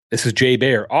This is Jay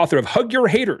Baer, author of Hug Your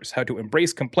Haters, How to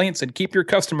Embrace Complaints and Keep Your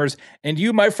Customers. And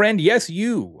you, my friend, yes,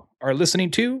 you are listening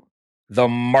to the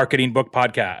Marketing Book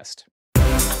Podcast.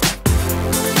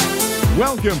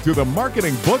 Welcome to the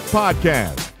Marketing Book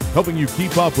Podcast, helping you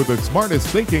keep up with the smartest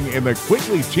thinking in the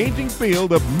quickly changing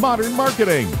field of modern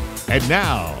marketing. And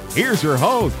now, here's your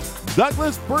host,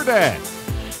 Douglas Burdett.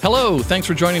 Hello, thanks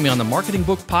for joining me on the Marketing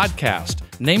Book Podcast,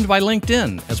 named by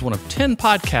LinkedIn as one of 10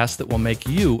 podcasts that will make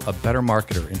you a better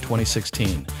marketer in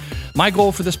 2016. My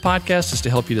goal for this podcast is to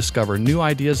help you discover new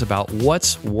ideas about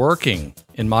what's working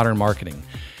in modern marketing.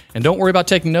 And don't worry about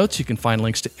taking notes. You can find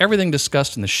links to everything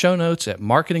discussed in the show notes at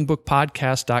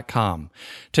marketingbookpodcast.com.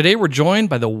 Today, we're joined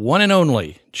by the one and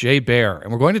only Jay Baer,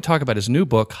 and we're going to talk about his new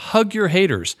book, Hug Your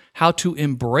Haters, How to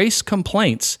Embrace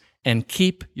Complaints and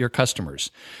Keep Your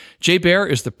Customers. Jay Baer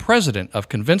is the president of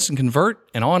Convince and Convert,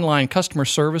 an online customer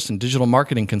service and digital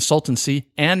marketing consultancy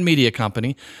and media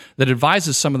company that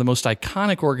advises some of the most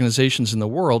iconic organizations in the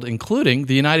world, including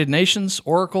the United Nations,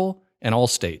 Oracle, and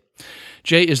Allstate.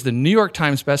 Jay is the New York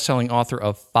Times bestselling author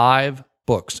of 5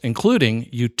 books, including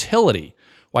Utility,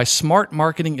 Why Smart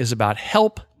Marketing is About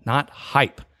Help, Not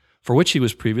Hype, for which he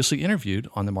was previously interviewed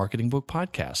on the Marketing Book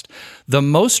Podcast. The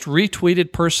most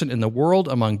retweeted person in the world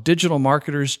among digital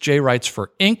marketers, Jay writes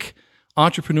for Inc.,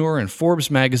 Entrepreneur, and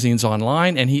Forbes magazines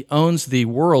online, and he owns the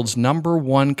world's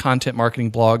 #1 content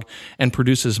marketing blog and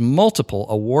produces multiple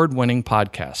award-winning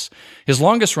podcasts. His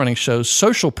longest-running show,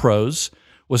 Social Pros,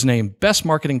 was named Best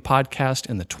Marketing Podcast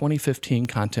in the 2015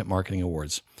 Content Marketing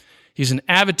Awards. He's an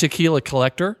avid tequila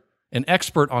collector, an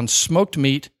expert on smoked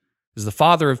meat, is the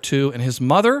father of 2, and his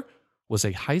mother was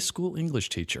a high school English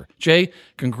teacher. Jay,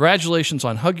 congratulations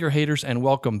on Hug Your Haters and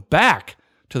welcome back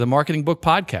to the Marketing Book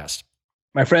Podcast.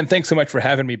 My friend, thanks so much for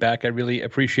having me back. I really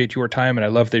appreciate your time, and I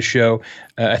love this show.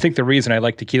 I think the reason I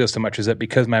like tequila so much is that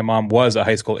because my mom was a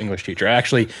high school English teacher.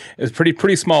 Actually, it was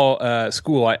pretty small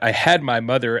school. I had my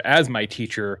mother as my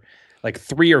teacher like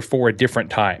 3 or 4 different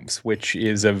times, which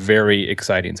is a very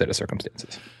exciting set of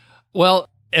circumstances. Well,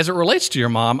 as it relates to your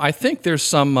mom, I think there's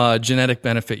some genetic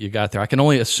benefit you got there. I can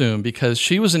only assume because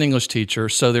she was an English teacher.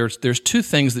 So there's 2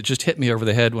 things that just hit me over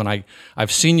the head when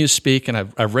I've seen you speak and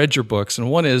I've read your books.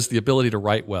 And one is the ability to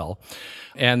write well,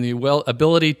 and the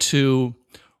ability to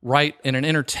write in an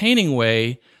entertaining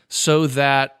way so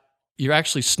that you're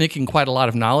actually sneaking quite a lot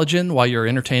of knowledge in while you're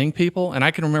entertaining people. And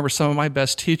I can remember some of my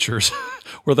best teachers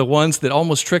were the ones that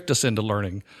almost tricked us into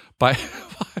learning by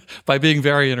being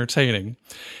very entertaining.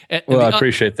 I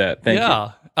appreciate that. Thank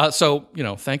you. So,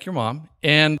 thank your mom.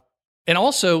 And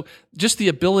also just the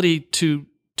ability to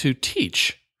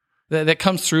teach that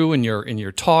comes through in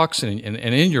your talks and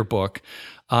in your book.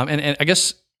 And I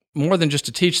guess more than just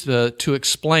to teach, to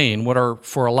explain what are,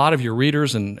 for a lot of your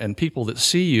readers and people that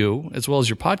see you, as well as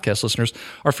your podcast listeners,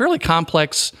 are fairly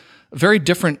complex, very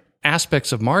different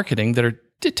aspects of marketing that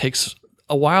it takes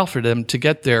a while for them to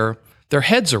get their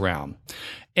heads around.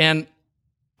 And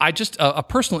I just, a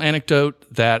personal anecdote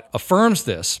that affirms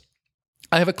this.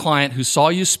 I have a client who saw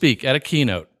you speak at a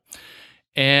keynote,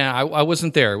 and I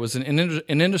wasn't there. It was an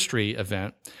industry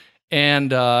event.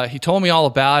 And he told me all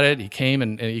about it. He came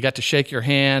and he got to shake your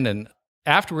hand. And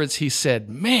afterwards he said,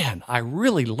 "Man, I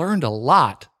really learned a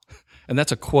lot." And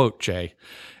that's a quote, Jay.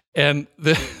 And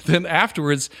then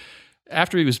afterwards,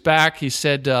 after he was back, he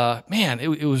said, "Man,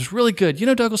 it was really good.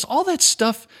 Douglas, all that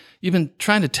stuff you've been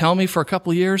trying to tell me for a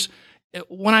couple of years,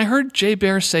 when I heard Jay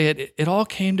Baer say it, it all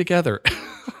came together."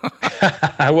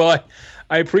 Well,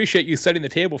 I appreciate you setting the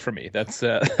table for me. That's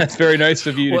very nice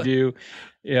of you to do.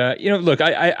 Yeah, look,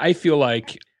 I feel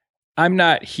like I'm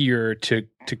not here to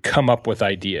come up with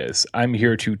ideas. I'm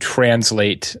here to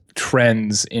translate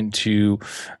trends into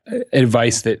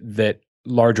advice that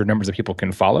larger numbers of people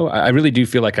can follow. I really do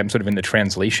feel like I'm sort of in the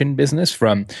translation business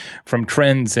from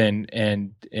trends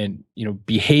and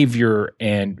behavior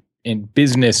and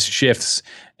business shifts,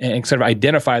 and sort of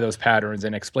identify those patterns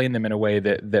and explain them in a way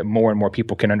that more and more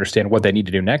people can understand what they need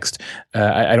to do next.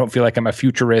 I don't feel like I'm a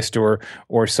futurist or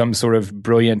some sort of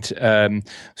brilliant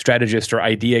strategist or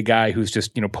idea guy who's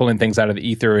just pulling things out of the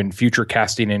ether and future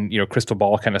casting and crystal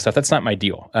ball kind of stuff. That's not my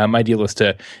deal. My deal is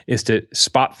to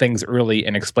spot things early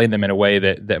and explain them in a way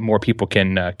that more people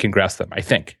can grasp them, I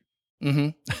think.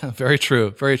 Mm-hmm. Very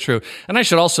true. Very true. And I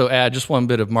should also add just one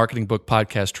bit of Marketing Book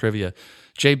Podcast trivia.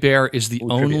 Jay Baer is the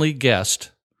only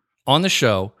guest on the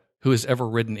show who has ever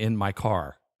ridden in my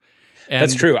car. And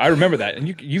that's true. I remember that.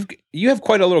 And you have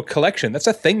quite a little collection. That's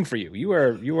a thing for you. You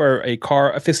are a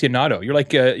car aficionado. You're like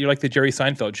the Jerry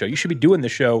Seinfeld show. You should be doing the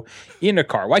show in a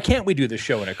car. Why can't we do the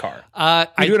show in a car?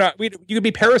 You could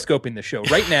be periscoping the show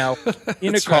right now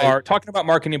in a car, talking about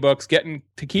marketing books, getting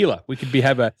tequila. We could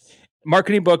have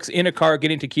Marketing books in a car,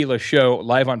 getting tequila show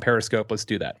live on Periscope. Let's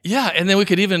do that. Yeah, and then we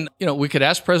could even, we could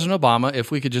ask President Obama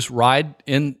if we could just ride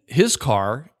in his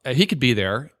car. He could be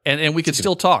there, and we could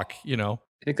still talk. I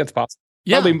think that's possible.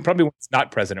 Yeah. Probably when it's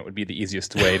not president would be the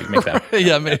easiest way to make that.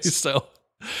 Yeah, maybe so.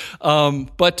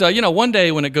 But one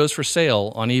day when it goes for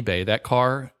sale on eBay, that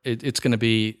car, it's going to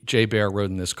be Jay Baer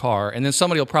rode in this car, and then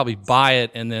somebody will probably buy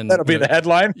it, and then that'll be the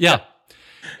headline. Yeah,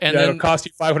 and then it'll cost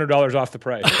you $500 off the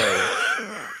price.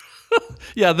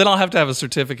 Yeah, then I'll have to have a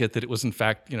certificate that it was in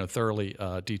fact, thoroughly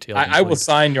detailed. I will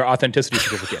sign your authenticity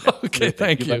certificate. Okay,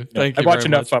 thank you. Thank you. I've watched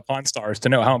enough Pawn Stars to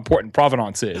know how important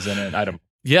provenance is in an item.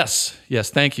 Yes.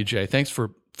 Thank you, Jay. Thanks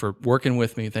for working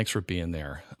with me. Thanks for being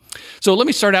there. So let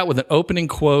me start out with an opening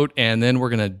quote, and then we're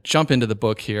going to jump into the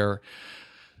book here.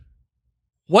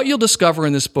 What you'll discover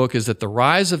in this book is that the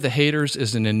rise of the haters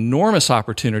is an enormous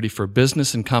opportunity for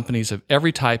business and companies of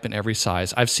every type and every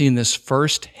size. I've seen this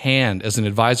firsthand as an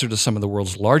advisor to some of the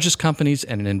world's largest companies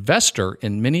and an investor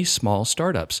in many small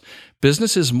startups.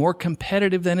 Business is more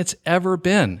competitive than it's ever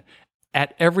been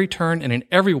at every turn and in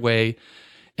every way,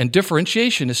 and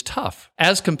differentiation is tough,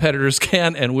 as competitors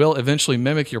can and will eventually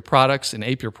mimic your products and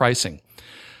ape your pricing.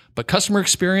 But customer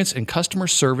experience and customer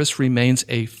service remains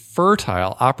a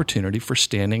fertile opportunity for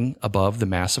standing above the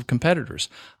massive competitors.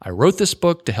 I wrote this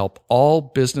book to help all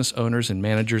business owners and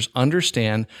managers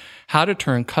understand how to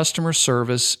turn customer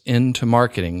service into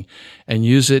marketing and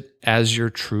use it as your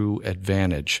true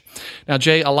advantage. Now,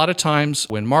 Jay, a lot of times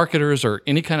when marketers or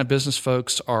any kind of business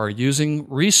folks are using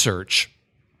research,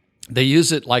 they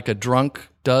use it like a drunk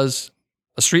does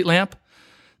a street lamp.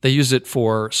 They use it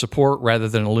for support rather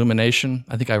than illumination.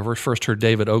 I think I first heard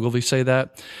David Ogilvy say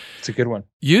that. It's a good one.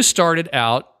 You started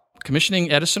out commissioning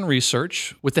Edison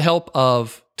Research with the help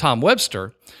of Tom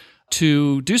Webster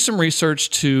to do some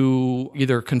research to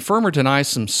either confirm or deny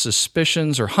some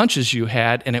suspicions or hunches you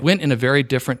had, and it went in a very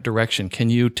different direction.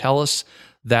 Can you tell us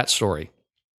that story?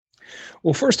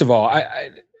 Well, first of all,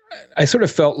 I sort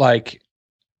of felt like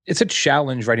it's a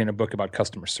challenge writing a book about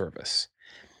customer service.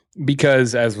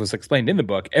 Because, as was explained in the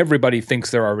book, everybody thinks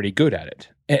they're already good at it.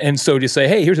 And so to say,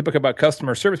 hey, here's a book about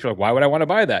customer service, you're like, why would I want to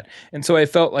buy that? And so I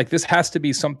felt like this has to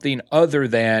be something other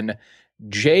than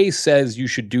Jay says you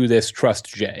should do this,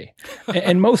 trust Jay.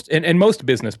 And most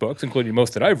business books, including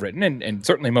most that I've written, and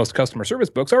certainly most customer service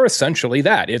books, are essentially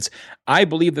that. It's, I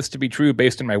believe this to be true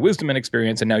based on my wisdom and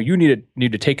experience, and now you need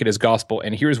to take it as gospel,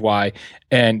 and here's why.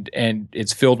 And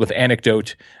it's filled with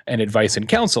anecdote and advice and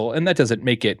counsel, and that doesn't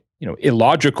make it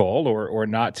illogical or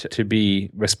not to be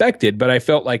respected. But I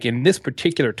felt like in this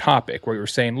particular topic where you're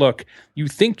saying, look, you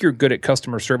think you're good at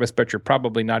customer service, but you're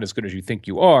probably not as good as you think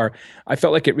you are, I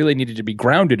felt like it really needed to be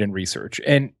grounded in research.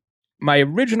 And my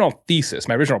original thesis,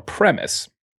 my original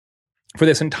premise for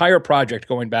this entire project,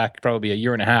 going back probably a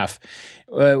year and a half,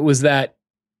 was that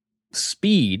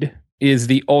speed is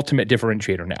the ultimate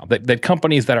differentiator now. That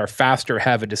companies that are faster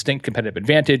have a distinct competitive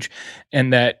advantage,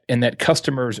 and that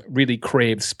customers really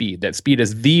crave speed. That speed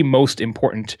is the most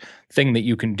important thing that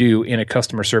you can do in a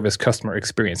customer service, customer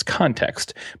experience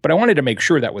context. But I wanted to make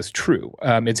sure that was true.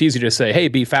 It's easy to say, hey,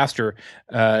 be faster,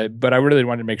 but I really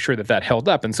wanted to make sure that held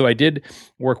up. And so I did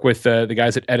work with the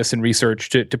guys at Edison Research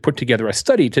to put together a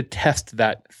study to test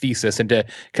that thesis and to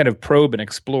kind of probe and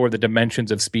explore the dimensions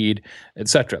of speed, et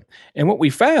cetera. And what we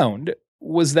found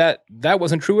was that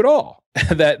wasn't true at all.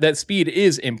 that speed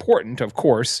is important, of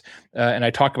course, and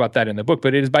I talk about that in the book,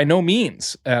 but it is by no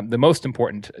means the most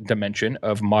important dimension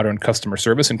of modern customer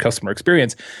service and customer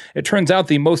experience. It turns out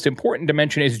the most important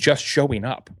dimension is just showing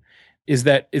up. Is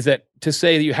that to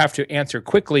say that you have to answer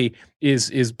quickly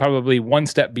is probably one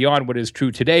step beyond what is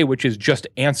true today, which is just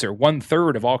answer.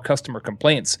 1/3 of all customer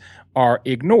complaints are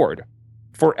ignored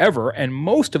forever, and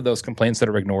most of those complaints that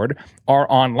are ignored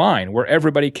are online, where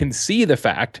everybody can see the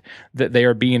fact that they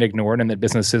are being ignored and that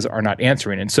businesses are not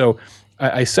answering. And so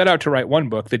I set out to write one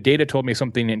book. The data told me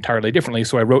something entirely differently,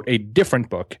 so I wrote a different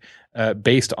book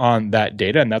based on that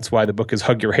data, and that's why the book is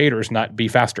Hug Your Haters, not Be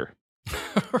Faster.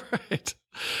 Right.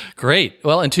 Great.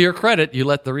 Well, and to your credit, you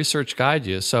let the research guide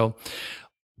you. So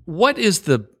what is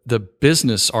the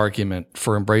business argument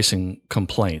for embracing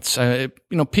complaints?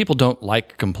 People don't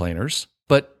like complainers.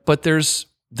 But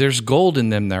there's gold in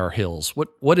them. There are hills.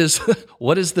 What is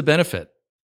the benefit?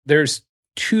 There's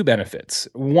two benefits.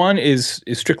 One is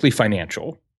strictly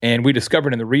financial, and we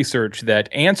discovered in the research that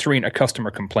answering a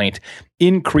customer complaint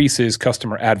increases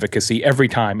customer advocacy every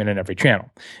time and in every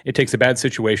channel. It takes a bad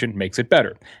situation, makes it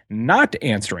better. Not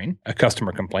answering a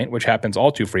customer complaint, which happens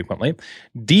all too frequently,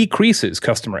 decreases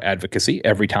customer advocacy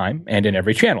every time and in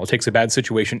every channel. It takes a bad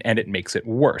situation and it makes it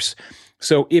worse.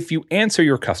 So if you answer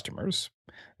your customers,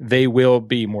 they will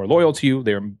be more loyal to you.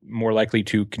 They're more likely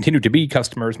to continue to be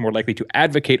customers, more likely to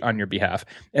advocate on your behalf.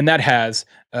 And that has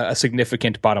a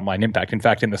significant bottom line impact. In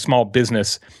fact, in the small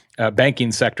business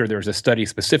banking sector, there's a study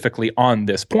specifically on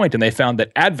this point, and they found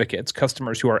that advocates,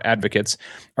 customers who are advocates,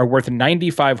 are worth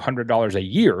 $9,500 a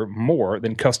year more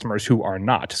than customers who are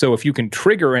not. So if you can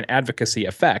trigger an advocacy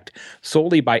effect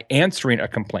solely by answering a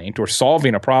complaint or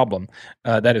solving a problem,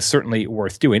 that is certainly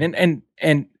worth doing.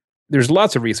 And there's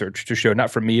lots of research to show, not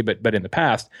from me, but in the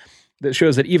past, that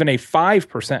shows that even a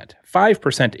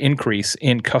 5% increase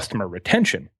in customer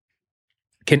retention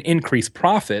can increase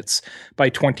profits by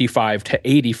 25 to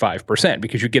 85%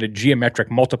 because you get a geometric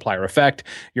multiplier effect,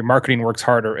 your marketing works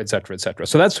harder, et cetera, et cetera.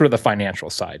 So that's sort of the financial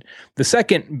side. The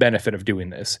second benefit of doing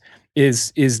this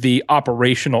is the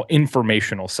operational,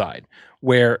 informational side,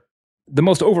 where the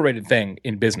most overrated thing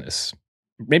in business,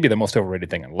 maybe the most overrated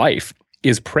thing in life,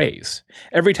 is praise.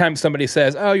 Every time somebody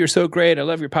says, "Oh, you're so great. I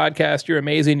love your podcast. You're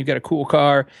amazing. You got a cool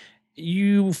car."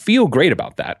 You feel great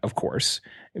about that, of course,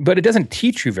 but it doesn't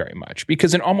teach you very much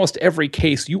because in almost every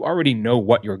case, you already know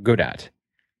what you're good at.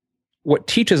 What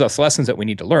teaches us lessons that we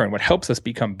need to learn, what helps us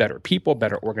become better people,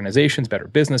 better organizations, better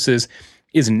businesses,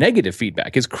 is negative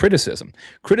feedback, is criticism.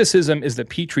 Criticism is the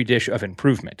petri dish of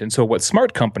improvement. And so what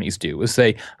smart companies do is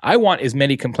say, I want as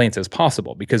many complaints as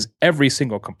possible because every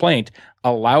single complaint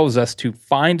allows us to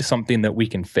find something that we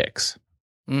can fix.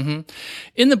 Mm-hmm.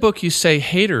 In the book, you say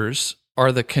haters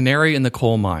are the canary in the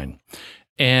coal mine.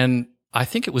 And I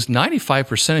think it was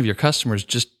 95% of your customers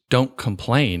just don't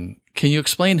complain. Can you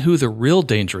explain who the real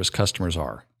dangerous customers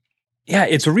are? Yeah,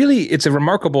 it's a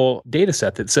remarkable data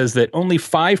set that says that only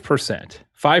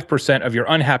 5% of your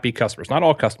unhappy customers, not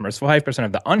all customers, 5%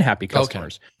 of the unhappy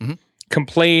customers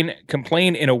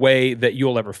complain in a way that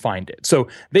you'll ever find it. So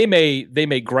they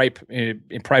may gripe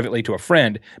privately to a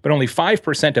friend, but only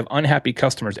 5% of unhappy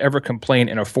customers ever complain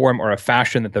in a form or a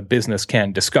fashion that the business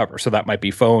can discover. So that might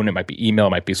be phone, it might be email,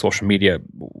 it might be social media,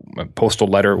 postal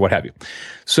letter, what have you.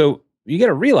 So you got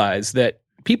to realize that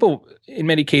people, in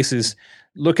many cases,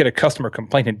 look at a customer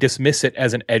complaint and dismiss it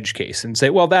as an edge case and say,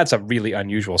 well, that's a really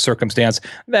unusual circumstance.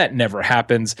 That never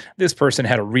happens. This person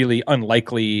had a really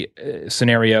unlikely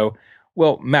scenario.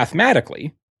 Well,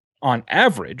 mathematically, on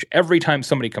average, every time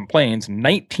somebody complains,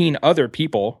 19 other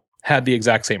people had the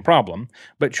exact same problem,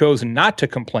 but chose not to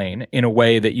complain in a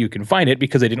way that you can find it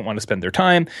because they didn't want to spend their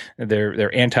time,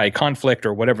 they're anti-conflict,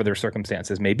 or whatever their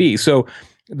circumstances may be. So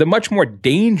the much more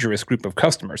dangerous group of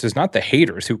customers is not the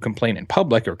haters who complain in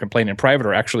public or complain in private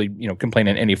or actually, complain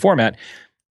in any format.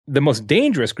 The most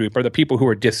dangerous group are the people who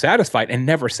are dissatisfied and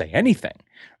never say anything.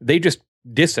 They just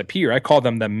disappear. I call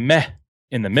them the meh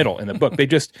in the middle in the book. They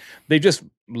just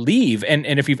leave. And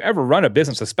if you've ever run a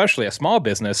business, especially a small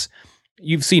business,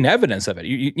 you've seen evidence of it.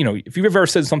 You know, if you've ever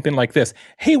said something like this,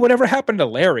 "Hey, whatever happened to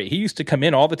Larry? He used to come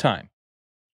in all the time."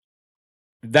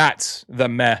 That's the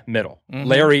meh middle. Mm-hmm.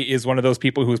 Larry is one of those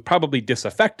people who's probably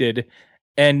disaffected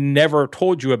and never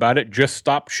told you about it, just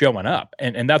stopped showing up.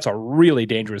 And that's a really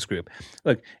dangerous group.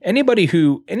 Look, anybody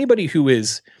who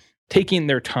is taking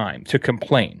their time to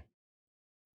complain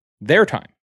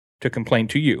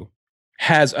to you,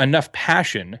 has enough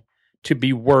passion to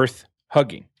be worth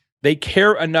hugging. They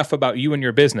care enough about you and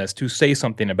your business to say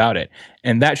something about it.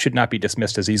 And that should not be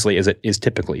dismissed as easily as it is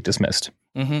typically dismissed.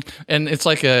 Mm-hmm. And it's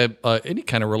like any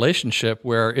kind of relationship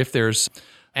where if there's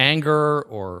anger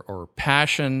or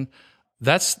passion,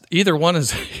 that's either one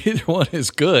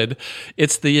is good.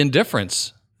 It's the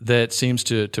indifference that seems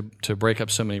to break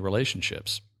up so many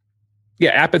relationships.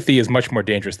 Yeah, apathy is much more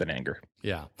dangerous than anger.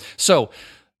 Yeah. So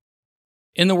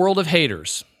in the world of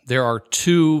haters, there are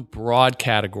two broad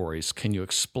categories. Can you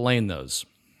explain those?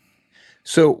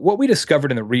 So what we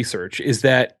discovered in the research is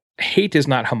that hate is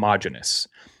not homogeneous.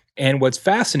 And what's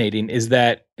fascinating is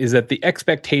that the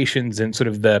expectations and sort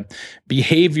of the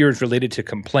behaviors related to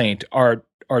complaint are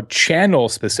channel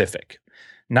specific,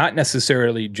 not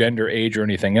necessarily gender, age, or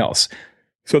anything else.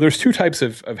 So there's two types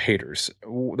of haters.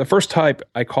 The first type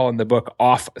I call in the book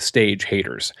off-stage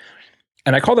haters.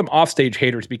 And I call them off-stage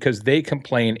haters because they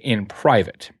complain in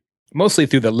private, mostly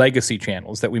through the legacy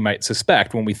channels that we might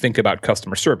suspect when we think about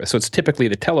customer service. So it's typically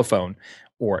the telephone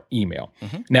or email.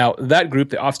 Mm-hmm. Now, that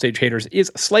group, the offstage haters,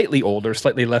 is slightly older,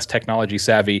 slightly less technology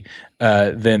savvy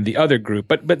than the other group,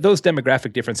 but those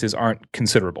demographic differences aren't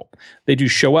considerable. They do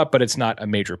show up, but it's not a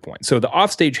major point. So the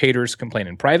offstage haters complain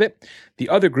in private. The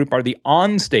other group are the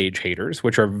onstage haters,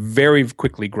 which are very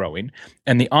quickly growing,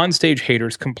 and the onstage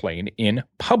haters complain in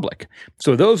public.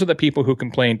 So those are the people who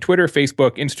complain Twitter,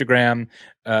 Facebook, Instagram,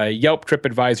 Yelp,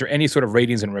 TripAdvisor, any sort of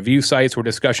ratings and review sites or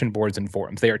discussion boards and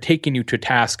forums. They are taking you to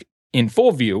task in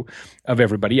full view of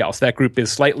everybody else. That group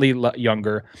is slightly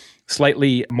younger,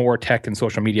 slightly more tech and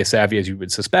social media savvy, as you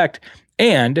would suspect,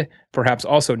 and perhaps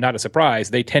also not a surprise,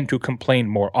 they tend to complain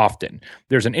more often.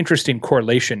 There's an interesting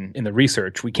correlation in the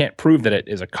research. We can't prove that it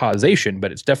is a causation,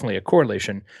 but it's definitely a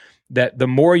correlation that the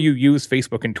more you use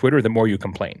Facebook and Twitter, the more you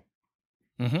complain.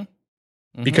 Mm-hmm.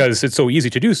 Mm-hmm. Because it's so easy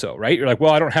to do so, right? You're like,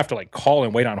 well, I don't have to like call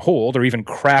and wait on hold or even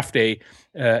craft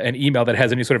an email that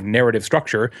has any sort of narrative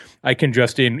structure. I can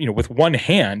just with one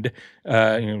hand,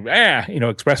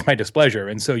 express my displeasure.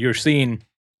 And so you're seeing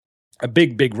a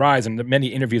big rise, and the many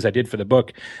interviews I did for the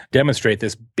book demonstrate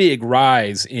this big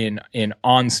rise in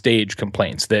on-stage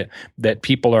complaints, that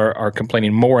people are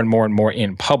complaining more and more and more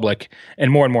in public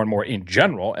and more in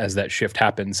general as that shift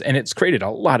happens. And it's created a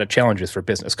lot of challenges for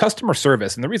business. Customer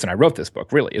service, and the reason I wrote this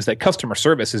book really is that customer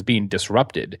service is being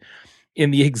disrupted in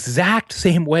the exact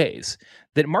same ways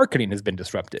that marketing has been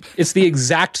disrupted. It's the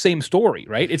exact same story,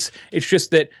 right? It's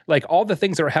just that like all the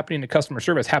things that are happening to customer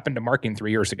service happened to marketing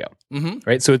 3 years ago,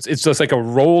 right? So it's just like a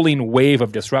rolling wave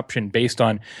of disruption based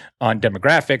on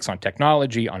demographics, on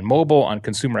technology, on mobile, on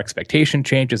consumer expectation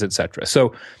changes, et cetera.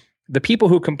 So the people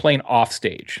who complain off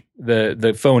stage,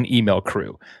 the phone email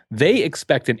crew, they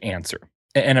expect an answer.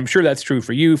 And I'm sure that's true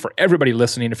for you, for everybody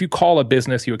listening. If you call a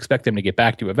business, you expect them to get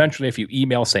back to you eventually. If you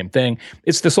email, same thing.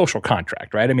 It's the social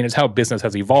contract, right? I mean, it's how business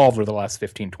has evolved over the last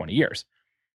 15, 20 years.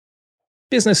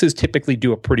 Businesses typically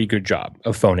do a pretty good job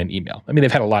of phone and email. I mean,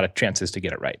 they've had a lot of chances to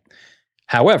get it right.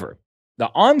 However, the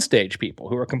onstage people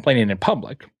who are complaining in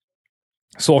public,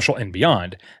 social and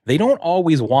beyond, they don't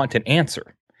always want an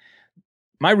answer.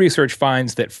 My research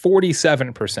finds that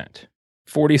 47%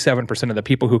 of the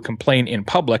people who complain in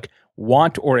public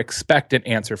want or expect an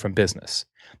answer from business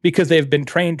because they've been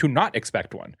trained to not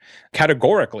expect one.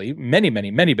 Categorically,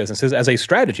 many businesses, as a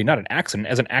strategy, not an accident,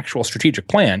 as an actual strategic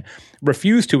plan,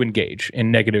 refuse to engage in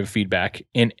negative feedback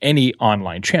in any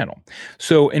online channel.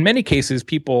 So in many cases,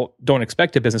 people don't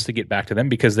expect a business to get back to them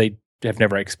because they have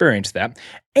never experienced that.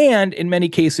 And in many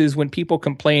cases, when people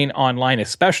complain online,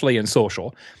 especially in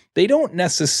social, they don't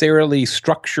necessarily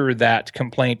structure that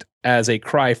complaint as a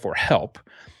cry for help.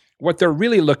 What they're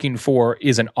really looking for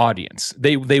is an audience.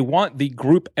 They want the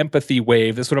group empathy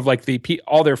wave, the sort of like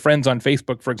all their friends on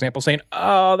Facebook, for example, saying,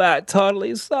 "Oh, that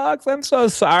totally sucks. I'm so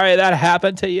sorry that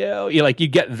happened to you." You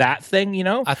get that thing,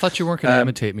 I thought you weren't going to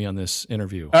imitate me on this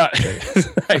interview. That's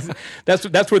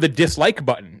where the dislike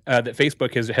button that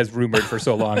Facebook has rumored for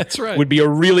so long That's right. would be a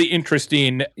really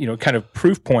interesting, kind of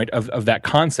proof point of that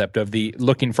concept of the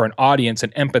looking for an audience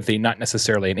and empathy, not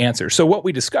necessarily an answer. So what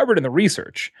we discovered in the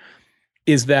research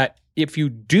is that if you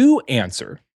do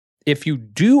answer these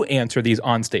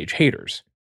onstage haters,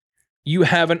 you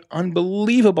have an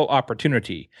unbelievable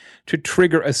opportunity to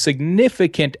trigger a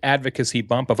significant advocacy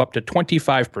bump of up to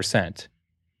 25%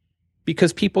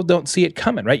 because people don't see it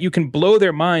coming, right? You can blow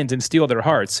their minds and steal their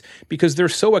hearts because they're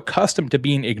so accustomed to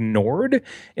being ignored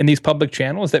in these public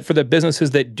channels that for the businesses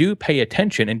that do pay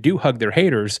attention and do hug their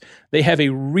haters, they have a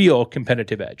real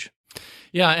competitive edge.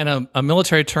 Yeah, and a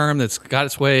military term that's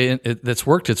that's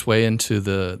worked its way into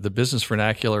the business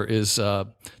vernacular is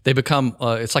they become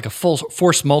it's like a full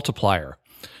force multiplier,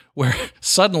 where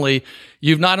suddenly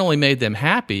you've not only made them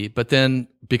happy, but then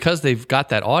because they've got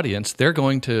that audience, they're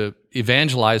going to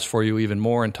evangelize for you even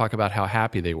more and talk about how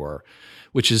happy they were,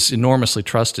 which is enormously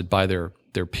trusted by their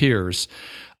peers.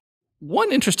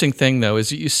 One interesting thing, though, is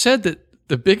that you said that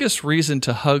the biggest reason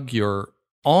to hug your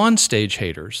on-stage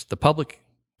haters, the public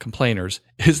complainers,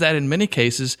 is that in many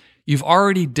cases you've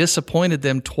already disappointed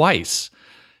them twice.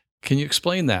 Can you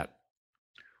explain that?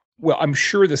 Well, I'm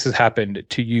sure this has happened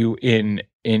to you in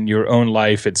your own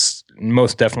life. It's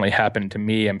most definitely happened to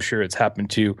me. I'm sure it's happened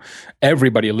to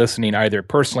everybody listening, either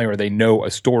personally or they know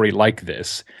a story like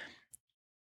this.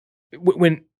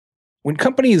 When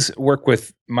companies work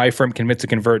with my firm, Convince to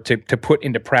Convert, to put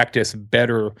into practice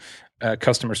better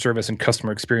customer service and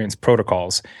customer experience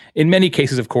protocols, in many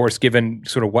cases, of course, given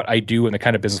sort of what I do and the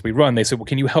kind of business we run, they say, well,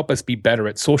 can you help us be better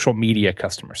at social media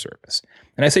customer service?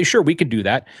 And I say, sure, we can do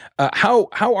that. How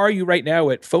are you right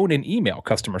now at phone and email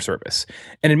customer service?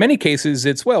 And in many cases,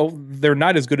 it's, well, they're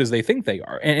not as good as they think they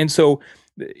are. And so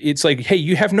it's like, hey,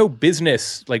 you have no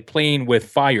business like playing with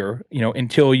fire,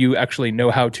 until you actually know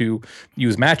how to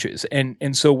use matches.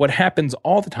 And so what happens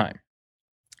all the time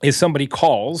is somebody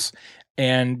calls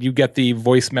and you get the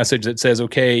voice message that says,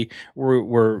 okay,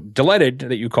 we're delighted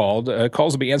that you called.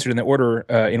 Calls will be answered in the order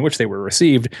in which they were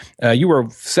received. You were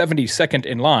 72nd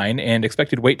in line and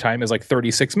expected wait time is like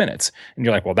 36 minutes. And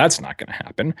you're like, well, that's not going to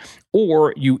happen.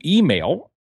 Or you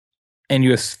email and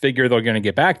you figure they're going to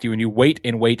get back to you, and you wait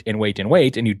and wait and wait and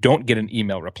wait, and you don't get an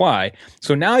email reply.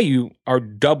 So now you are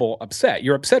double upset.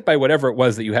 You're upset by whatever it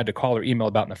was that you had to call or email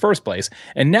about in the first place.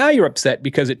 And now you're upset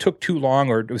because it took too long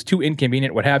or it was too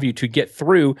inconvenient, what have you, to get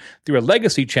through a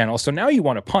legacy channel. So now you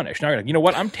want to punish. Now you're like, you know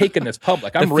what? I'm taking this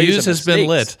public. I'm the raising fuse the has stakes. been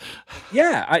lit.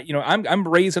 Yeah, I'm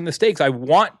raising the stakes. I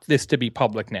want this to be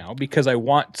public now because I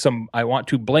want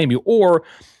to blame you. Or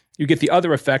you get the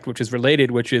other effect, which is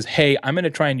related, which is, hey, I'm going to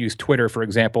try and use Twitter, for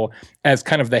example, as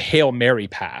kind of the Hail Mary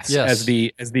pass, as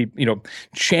the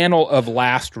channel of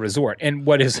last resort. And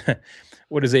what is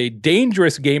a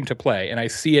dangerous game to play, and I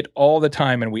see it all the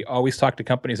time, and we always talk to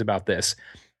companies about this.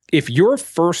 If your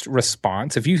first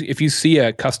response, if you see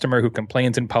a customer who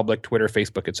complains in public, Twitter,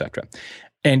 Facebook, etc.,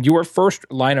 and your first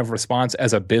line of response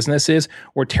as a business is,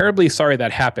 "We're terribly sorry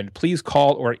that happened. Please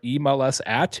call or email us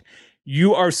at,"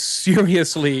 you are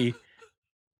seriously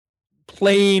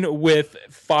playing with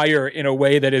fire in a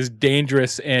way that is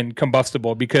dangerous and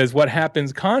combustible, because what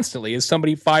happens constantly is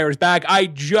somebody fires back, "I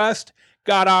just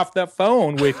got off the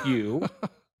phone with you."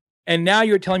 And now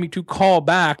you're telling me to call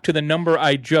back to the number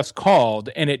I just called,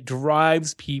 and it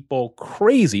drives people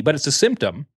crazy. But it's a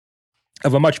symptom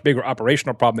of a much bigger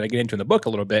operational problem that I get into in the book a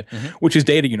little bit, which is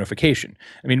data unification.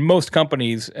 I mean, most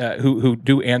companies who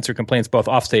do answer complaints both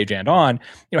offstage and on,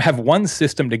 have one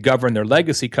system to govern their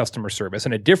legacy customer service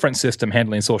and a different system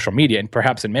handling social media, and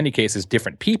perhaps in many cases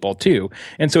different people too.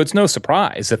 And so it's no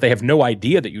surprise that they have no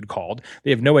idea that you'd called, they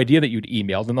have no idea that you'd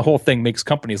emailed, and the whole thing makes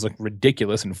companies look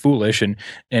ridiculous and foolish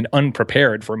and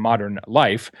unprepared for modern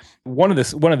life. One of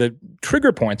the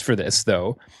trigger points for this,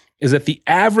 though, is that the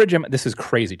average amount, this is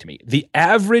crazy to me, the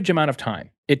average amount of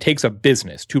time it takes a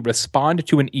business to respond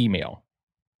to an email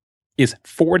is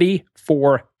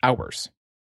 44 hours.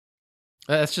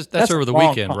 That's over the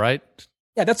weekend, time. Right?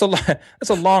 Yeah, that's a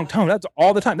long time. That's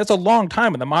all the time. That's a long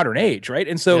time in the modern age, right?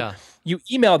 And so you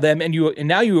email them, and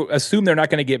now you assume they're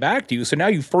not going to get back to you. So now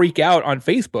you freak out on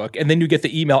Facebook, and then you get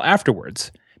the email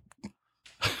afterwards.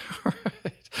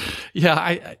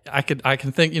 Yeah, I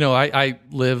can think. I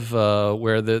live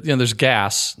where there's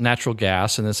gas, natural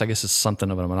gas, and this, I guess, is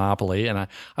something of a monopoly. And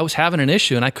I was having an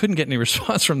issue, and I couldn't get any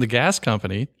response from the gas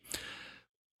company.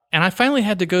 And I finally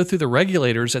had to go through the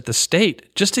regulators at the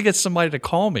state just to get somebody to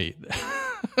call me.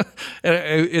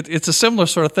 And it's a similar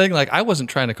sort of thing. Like, I wasn't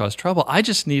trying to cause trouble. I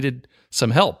just needed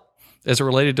some help as it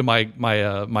related to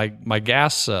my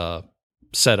gas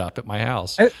set up at my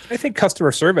house. I think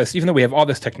customer service, even though we have all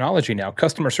this technology now,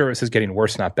 customer service is getting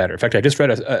worse, not better. In fact, I just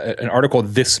read an article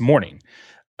this morning,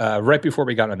 right before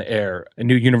we got on the air. A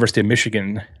new University of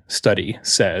Michigan study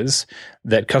says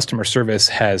that customer service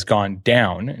has gone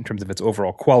down in terms of its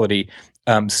overall quality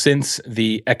since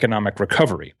the economic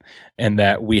recovery, and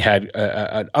that we had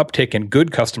an uptick in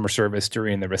good customer service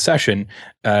during the recession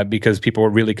because people were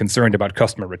really concerned about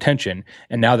customer retention.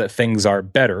 And now that things are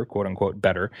better, quote unquote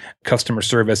better, customer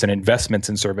service and investments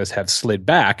in service have slid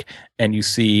back, and you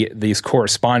see these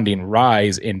corresponding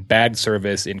rise in bad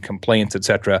service, in complaints,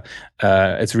 etc.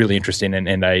 It's really interesting,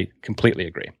 and I completely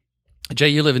agree. Jay,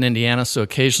 you live in Indiana, so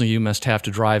occasionally you must have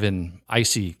to drive in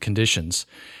icy conditions.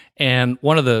 And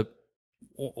one of the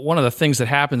things that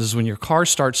happens is when your car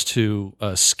starts to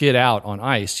skid out on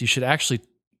ice, you should actually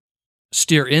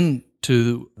steer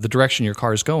into the direction your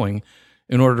car is going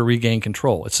in order to regain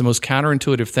control. It's the most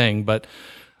counterintuitive thing, but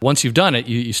once you've done it,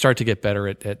 you start to get better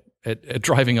at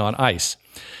driving on ice.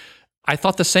 I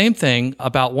thought the same thing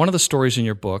about one of the stories in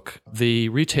your book, the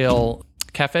retail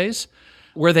cafes,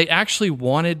 where they actually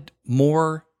wanted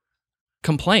more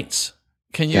complaints.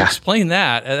 Can you explain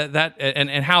that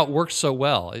and how it works so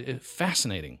well?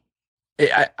 Fascinating.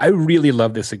 I really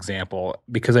love this example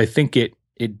because I think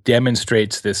it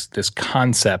demonstrates this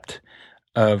concept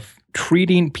of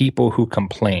treating people who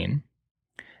complain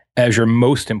as your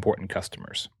most important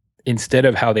customers instead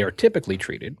of how they are typically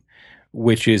treated,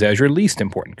 which is as your least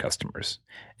important customers.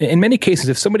 In many cases,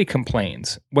 if somebody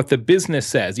complains, what the business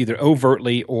says, either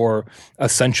overtly or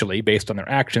essentially based on their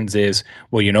actions, is,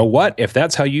 well, you know what? If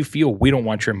that's how you feel, we don't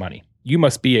want your money. You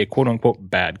must be a quote-unquote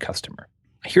bad customer.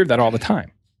 I hear that all the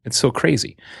time. It's so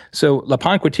crazy. So La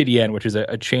Pain Quotidienne, which is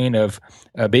a chain of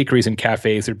bakeries and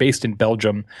cafes, they're based in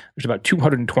Belgium. There's about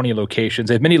 220 locations.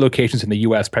 They have many locations in the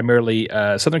U.S., primarily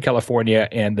Southern California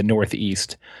and the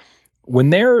Northeast.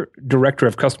 When their director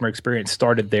of customer experience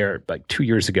started there like 2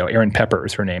 years ago, Erin Pepper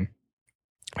is her name.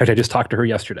 In fact, I just talked to her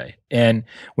yesterday. And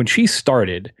when she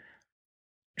started,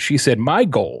 she said, my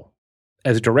goal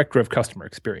as director of customer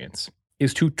experience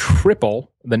is to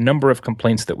triple the number of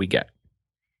complaints that we get.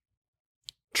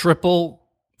 Triple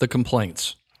the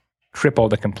complaints. triple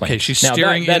the complaints. Okay, she's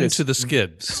steering into the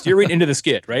skid. Steering into the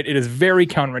skid, right? It is very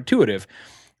counterintuitive.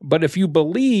 But if you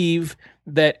believe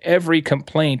that every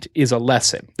complaint is a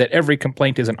lesson, that every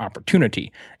complaint is an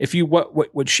opportunity, if you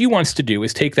what she wants to do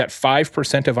is take that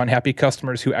 5% of unhappy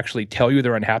customers who actually tell you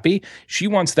they're unhappy, she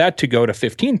wants that to go to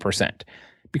 15%.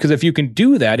 Because if you can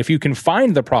do that, if you can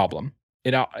find the problem,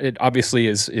 it obviously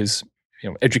is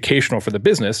educational for the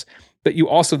business, but you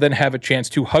also then have a chance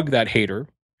to hug that hater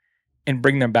and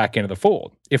bring them back into the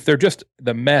fold. If they're just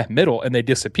the meh middle and they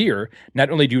disappear,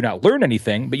 not only do you not learn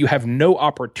anything, but you have no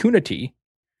opportunity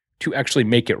to actually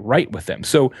make it right with them.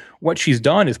 So what she's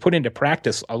done is put into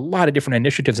practice a lot of different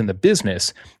initiatives in the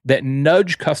business that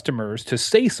nudge customers to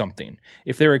say something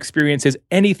if their experience is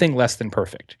anything less than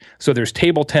perfect. So there's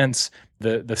table tents.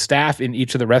 The staff in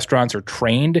each of the restaurants are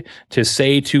trained to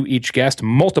say to each guest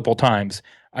multiple times,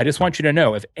 I just want you to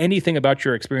know if anything about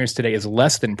your experience today is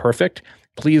less than perfect,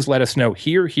 please let us know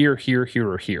here, here, here, here,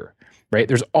 or here. Right?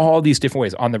 There's all these different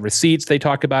ways. On the receipts, they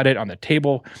talk about it. On the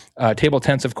table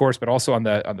tents, of course, but also on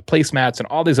the placemats and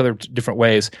all these other different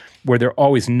ways where they're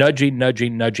always nudging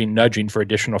for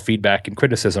additional feedback and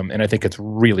criticism. And I think it's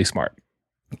really smart.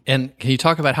 And can you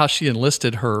talk about how she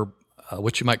enlisted her,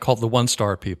 what you might call the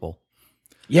 1-star people?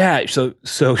 Yeah.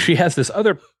 So she has this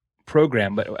other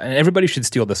program, and everybody should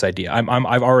steal this idea. I've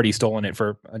already stolen it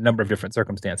for a number of different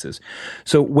circumstances.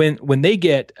 So when they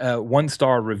get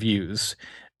 1-star reviews,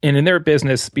 and in their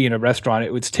business, being a restaurant,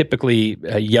 it was typically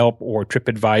Yelp or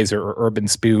TripAdvisor or Urban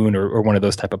Spoon or one of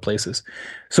those type of places.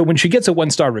 So when she gets a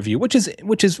 1-star review, which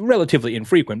is relatively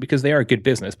infrequent because they are a good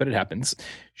business, but it happens,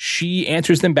 she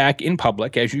answers them back in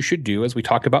public, as you should do, as we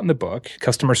talk about in the book.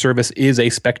 Customer service is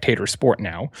a spectator sport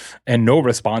now, and no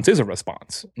response is a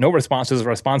response. No response is a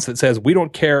response that says, we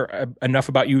don't care enough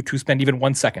about you to spend even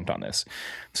 1 second on this.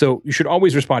 So you should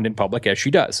always respond in public, as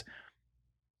she does.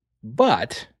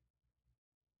 But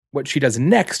what she does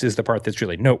next is the part that's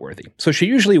really noteworthy. So she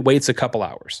usually waits a couple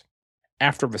hours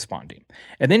after responding.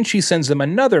 And then she sends them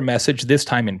another message, this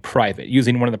time in private,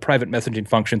 using one of the private messaging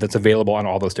functions that's available on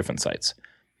all those different sites.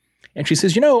 And she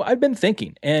says, I've been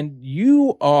thinking, and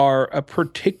you are a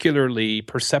particularly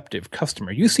perceptive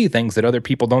customer. You see things that other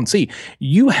people don't see.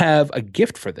 You have a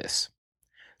gift for this.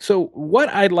 So what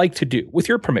I'd like to do, with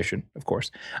your permission, of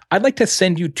course, I'd like to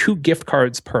send you 2 gift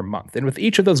cards per month. And with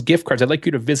each of those gift cards, I'd like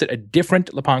you to visit a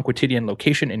different Le Pont Quotidien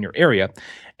location in your area.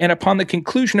 And upon the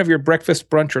conclusion of your breakfast,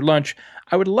 brunch, or lunch,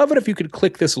 I would love it if you could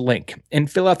click this link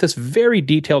and fill out this very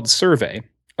detailed survey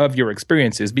of your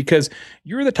experiences, because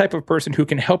you're the type of person who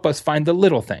can help us find the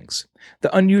little things,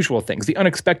 the unusual things, the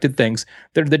unexpected things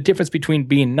that are the difference between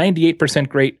being 98%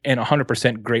 great and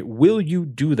 100% great. Will you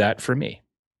do that for me?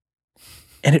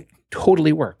 And it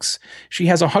totally works. She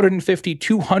has 150,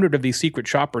 200 of these secret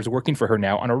shoppers working for her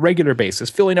now on a regular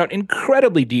basis, filling out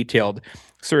incredibly detailed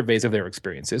surveys of their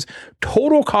experiences.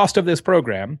 Total cost of this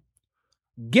program,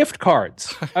 gift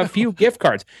cards, a few gift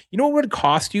cards. You know what would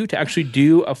cost you to actually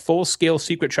do a full-scale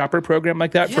secret shopper program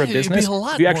like that for a business? It'd be a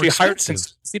lot if you actually hired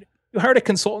a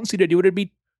consultancy to do it, it'd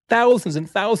be thousands and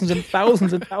thousands and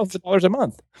thousands and thousands of dollars a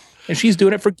month. And she's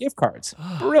doing it for gift cards.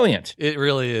 Brilliant. It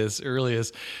really is. It really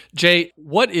is. Jay,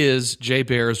 what is Jay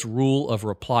Baer's rule of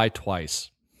reply twice?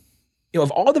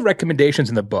 Of all the recommendations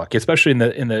in the book, especially in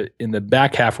the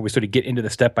back half where we sort of get into the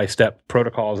step-by-step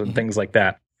protocols and things like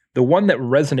that, the one that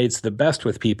resonates the best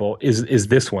with people is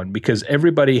this one, because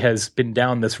everybody has been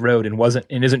down this road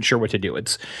and isn't sure what to do.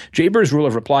 It's Jay Baer's rule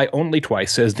of reply only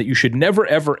twice says that you should never,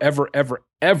 ever, ever,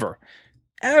 ever,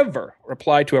 ever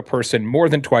reply to a person more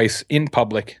than twice in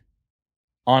public,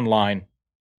 online,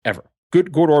 ever.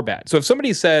 Good or bad. So if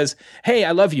somebody says, hey,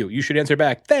 I love you, you should answer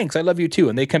back, thanks, I love you too.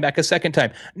 And they come back a second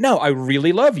time, no, I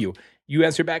really love you. You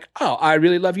answer back, oh, I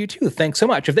really love you too, thanks so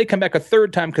much. If they come back a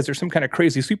third time because they're some kind of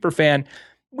crazy super fan,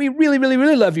 we really, really,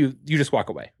 really love you, you just walk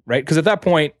away, right? Because at that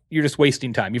point, you're just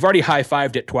wasting time. You've already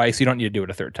high-fived it twice. You don't need to do it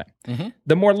a third time. Mm-hmm.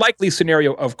 The more likely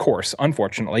scenario, of course,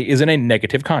 unfortunately, is in a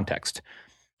negative context.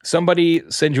 Somebody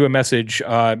sends you a message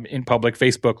in public,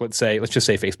 Facebook, let's just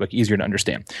say Facebook, easier to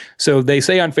understand. So they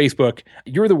say on Facebook,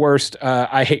 you're the worst,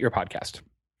 I hate your podcast.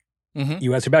 Mm-hmm.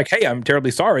 You answer back, hey, I'm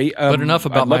terribly sorry. But enough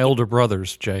about my older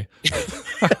brothers, Jay.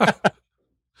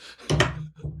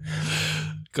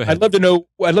 Go ahead. I'd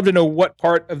love to know what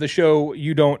part of the show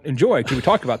you don't enjoy. Can we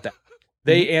talk about that?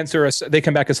 They answer us. They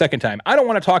come back a second time. I don't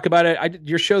want to talk about it.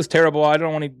 Your show's terrible. I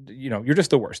don't want to. You're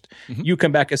just the worst. You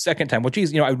come back a second time. Well,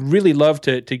 geez, I'd really love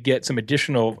to get some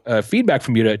additional feedback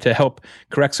from you to help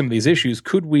correct some of these issues.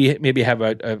 Could we maybe have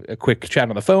a quick chat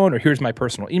on the phone? Or here's my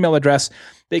personal email address.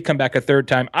 They come back a third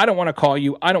time. I don't want to call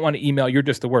you. I don't want to email. You're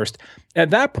just the worst.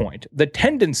 At that point, the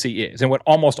tendency is, and what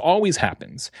almost always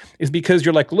happens, is because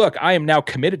you're like, look, I am now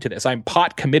committed to this. I'm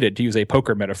pot committed, to use a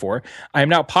poker metaphor. I am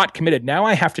now pot committed. Now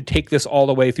I have to take this all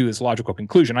the way through this logical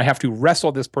conclusion. I have to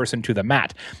wrestle this person to the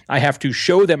mat. I have to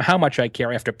show them how much I care.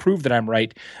 I have to prove that I'm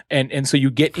right. And so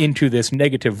you get into this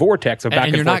negative vortex of back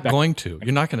and forth. And you're not going to.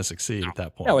 You're not going to succeed at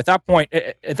that point. No, at that point,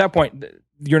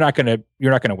 you're not going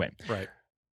to win. Right.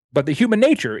 But the human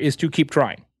nature is to keep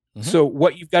trying. So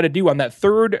what you've got to do on that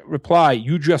third reply,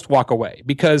 you just walk away,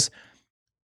 because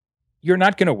you're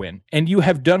not going to win. And you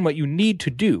have done what you need to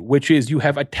do, which is you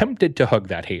have attempted to hug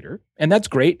that hater. And that's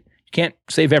great. You can't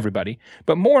save everybody.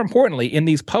 But more importantly, in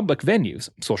these public venues,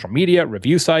 social media,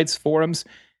 review sites, forums,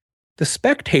 the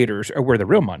spectators are where the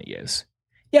real money is.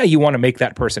 Yeah, you want to make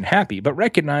that person happy, but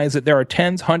recognize that there are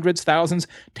tens, hundreds, thousands,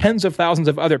 tens of thousands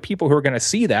of other people who are going to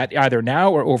see that either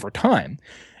now or over time.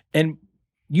 And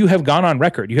you have gone on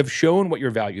record. You have shown what your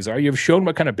values are. You have shown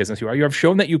what kind of business you are. You have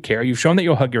shown that you care. You've shown that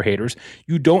you'll hug your haters.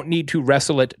 You don't need to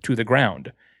wrestle it to the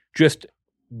ground. Just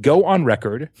go on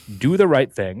record, do the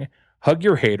right thing, hug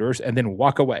your haters, and then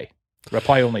walk away.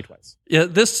 Reply only twice. Yeah,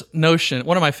 this notion,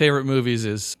 one of my favorite movies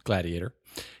is Gladiator.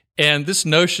 And this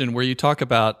notion where you talk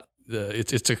about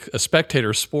it's a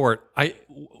spectator sport,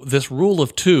 this rule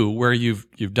of two where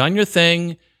you've done your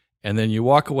thing and then you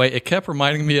walk away, it kept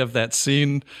reminding me of that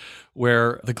scene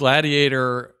where the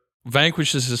gladiator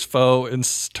vanquishes his foe and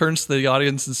turns to the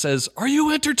audience and says, "Are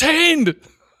you entertained?"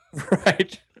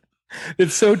 Right.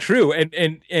 It's so true.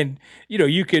 And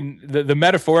you can, the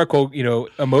metaphorical,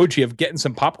 emoji of getting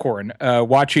some popcorn,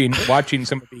 watching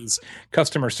some of these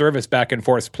customer service back and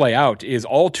forth play out is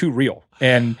all too real.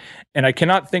 And I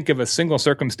cannot think of a single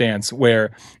circumstance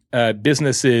where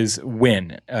businesses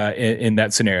win in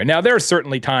that scenario. Now, there are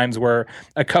certainly times where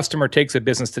a customer takes a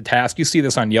business to task. You see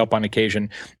this on Yelp on occasion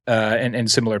and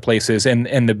similar places.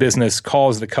 And the business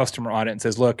calls the customer on it and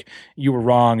says, look, you were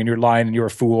wrong and you're lying and you're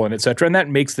a fool and et cetera. And that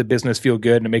makes the business feel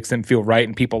good and it makes them feel right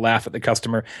and people laugh at the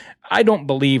customer. I don't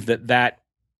believe that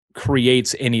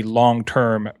creates any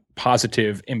long-term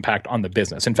positive impact on the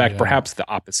business. In fact, perhaps the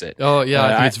opposite. Oh, yeah.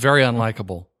 I think it's very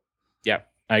unlikable. Yeah,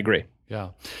 I agree. Yeah.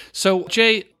 So,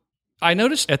 Jay, I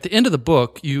noticed at the end of the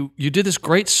book, you did this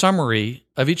great summary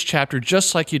of each chapter,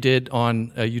 just like you did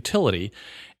on utility.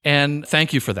 And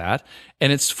thank you for that.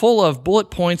 And it's full of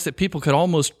bullet points that people could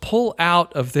almost pull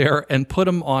out of there and put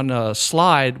them on a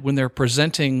slide when they're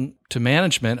presenting to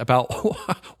management about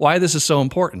why this is so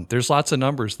important. There's lots of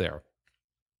numbers there.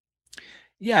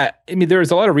 Yeah, I mean, there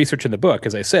is a lot of research in the book,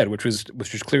 as I said, which was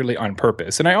clearly on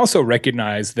purpose. And I also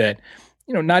recognize that,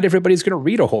 not everybody's going to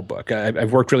read a whole book.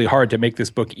 I've worked really hard to make this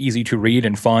book easy to read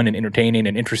and fun and entertaining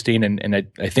and interesting, and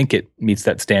I think it meets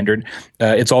that standard.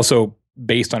 It's also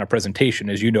based on a presentation.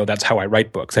 As you know, that's how I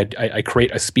write books. I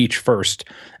create a speech first,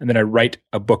 and then I write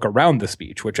a book around the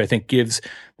speech, which I think gives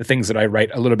the things that I write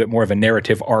a little bit more of a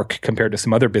narrative arc compared to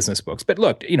some other business books. But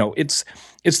look, it's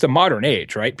the modern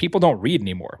age, right? People don't read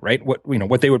anymore, right?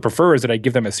 What they would prefer is that I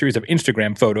give them a series of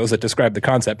Instagram photos that describe the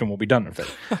concept, and we'll be done with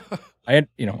it.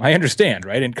 I understand,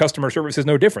 right? And customer service is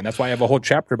no different. That's why I have a whole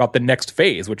chapter about the next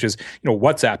phase, which is,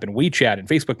 WhatsApp and WeChat and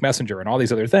Facebook Messenger and all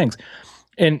these other things.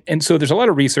 And so there's a lot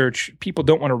of research. People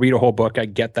don't want to read a whole book. I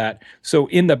get that. So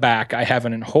in the back, I have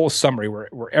a whole summary where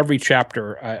every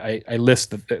chapter I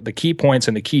list the key points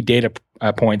and the key data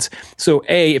points. So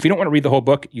A, if you don't want to read the whole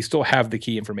book, you still have the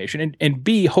key information. And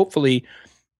B, hopefully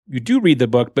you do read the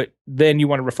book, but then you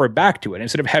want to refer back to it.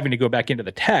 Instead of having to go back into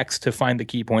the text to find the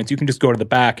key points, you can just go to the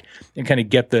back and kind of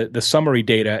get the summary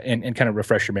data and kind of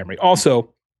refresh your memory.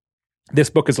 Also, this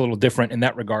book is a little different in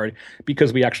that regard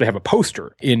because we actually have a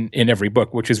poster in every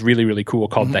book, which is really, really cool,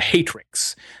 called the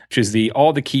Hatrix, which is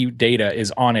all the key data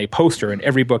is on a poster, and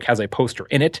every book has a poster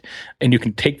in it, and you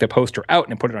can take the poster out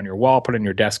and put it on your wall, put it on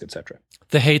your desk, etc.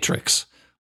 The Hatrix.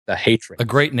 The Hatrix. A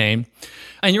great name.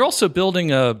 And you're also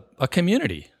building a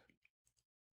community.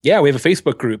 Yeah, we have a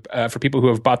Facebook group for people who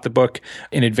have bought the book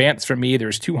in advance from me.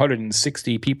 There's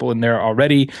 260 people in there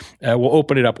already. We'll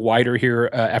open it up wider here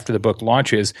after the book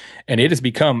launches, and it has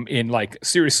become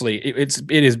seriously,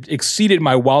 it has exceeded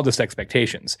my wildest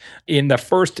expectations. In the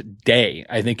first day,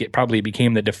 I think it probably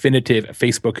became the definitive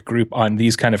Facebook group on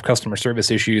these kind of customer service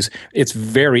issues. It's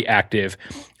very active.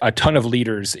 A ton of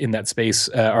leaders in that space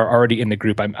are already in the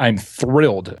group. I'm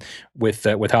thrilled with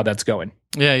how that's going.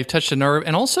 Yeah, you've touched a nerve.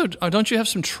 And also, don't you have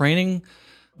some training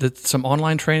some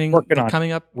online training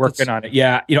coming up? Working on it.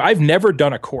 Yeah. I've never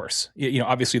done a course.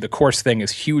 Obviously the course thing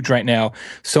is huge right now.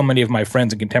 So many of my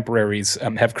friends and contemporaries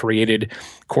have created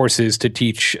courses to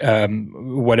teach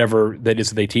whatever that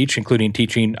is they teach, including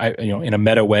teaching, in a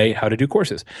meta way how to do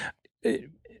courses.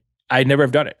 I never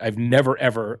have done it. I've never,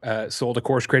 ever sold a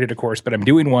course, created a course, but I'm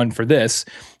doing one for this.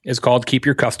 It's called Keep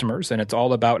Your Customers, and it's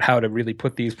all about how to really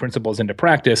put these principles into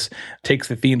practice, takes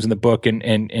the themes in the book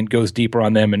and goes deeper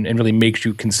on them and really makes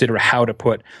you consider how to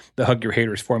put the Hug Your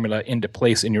Haters formula into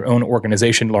place in your own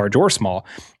organization, large or small.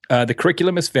 The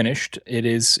curriculum is finished. It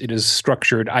is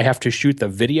structured. I have to shoot the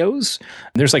videos.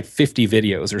 There's like 50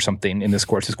 videos or something in this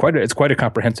course. It's quite a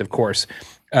comprehensive course.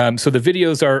 So the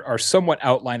videos are somewhat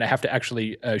outlined. I have to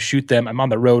actually shoot them. I'm on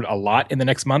the road a lot in the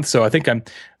next month, so I think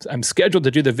I'm scheduled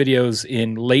to do the videos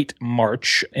in late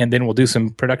March, and then we'll do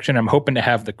some production. I'm hoping to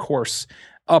have the course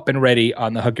up and ready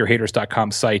on the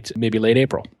hugyourhaters.com site maybe late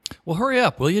April. Well, hurry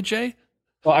up, will you, Jay?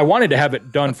 Well, I wanted to have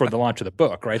it done for the launch of the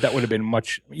book, right? That would have been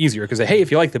much easier because, hey,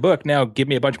 if you like the book, now give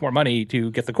me a bunch more money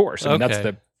to get the course. I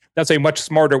mean, that's a much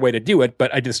smarter way to do it.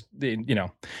 But I just,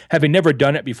 having never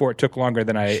done it before, it took longer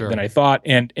than I thought,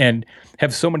 and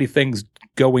have so many things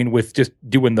going with just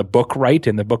doing the book right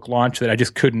and the book launch that I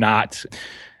just could not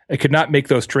make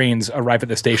those trains arrive at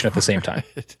the station at the same time.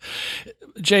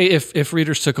 Jay, if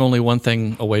readers took only one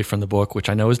thing away from the book, which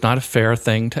I know is not a fair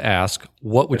thing to ask,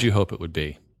 what would you hope it would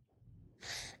be?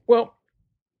 Well,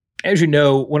 as you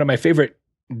know, one of my favorite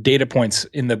data points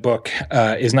in the book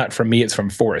is not from me, it's from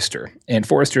Forrester. And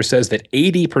Forrester says that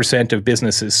 80% of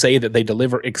businesses say that they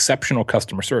deliver exceptional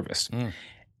customer service.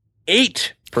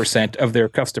 8% of their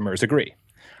customers agree.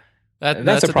 That's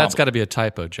a problem. That's got to be a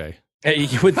typo, Jay.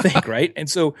 You would think, right? And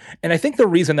I think the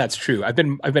reason that's true, I've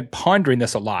been pondering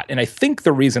this a lot, and I think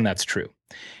the reason that's true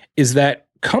is that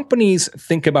companies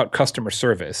think about customer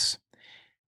service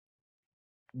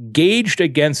gauged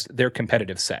against their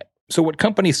competitive set. So what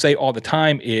companies say all the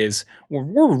time is, well,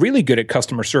 we're really good at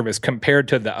customer service compared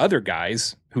to the other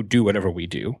guys who do whatever we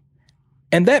do.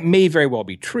 And that may very well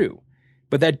be true,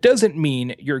 but that doesn't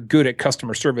mean you're good at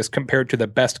customer service compared to the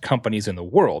best companies in the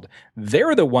world.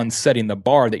 They're the ones setting the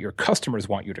bar that your customers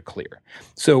want you to clear.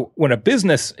 So when a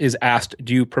business is asked,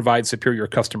 do you provide superior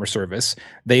customer service?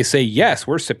 They say, yes,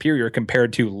 we're superior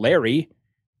compared to Larry,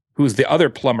 who's the other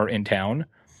plumber in town.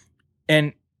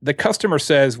 And the customer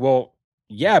says, well,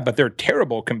 yeah, but they're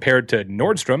terrible compared to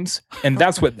Nordstrom's. And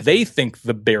that's what they think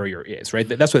the barrier is, right?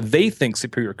 That's what they think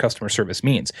superior customer service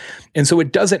means. And so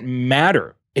it doesn't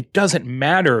matter. It doesn't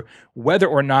matter whether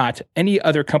or not any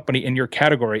other company in your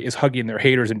category is hugging their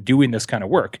haters and doing this kind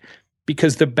of work,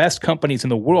 because the best companies in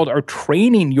the world are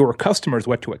training your customers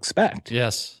what to expect.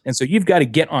 Yes. And so you've got to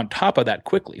get on top of that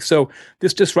quickly. So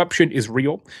this disruption is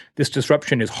real. This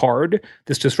disruption is hard.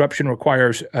 This disruption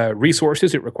requires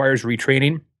resources. It requires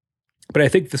retraining. But I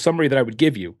think the summary that I would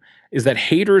give you is that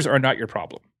haters are not your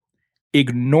problem.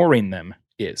 Ignoring them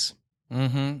is.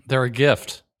 Mm-hmm. They're a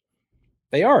gift.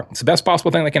 They are. It's the best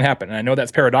possible thing that can happen. And I know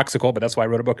that's paradoxical, but that's why I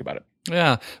wrote a book about it.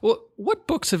 Yeah. Well, what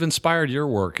books have inspired your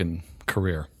work and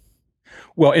career?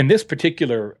 Well, in this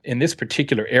particular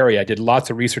area, I did lots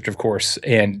of research, of course,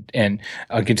 and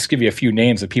I can just give you a few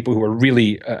names of people who are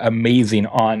really amazing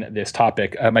on this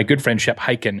topic. My good friend Shep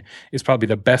Hyken is probably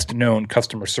the best known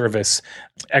customer service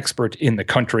expert in the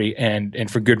country, and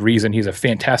for good reason. He's a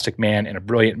fantastic man and a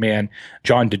brilliant man.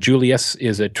 John DeJulius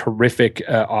is a terrific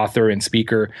author and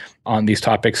speaker on these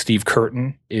topics. Steve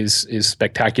Curtin is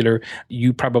spectacular.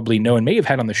 You probably know and may have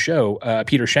had on the show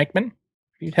Peter Shankman.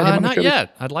 Not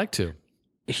yet. I'd like to.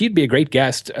 He'd be a great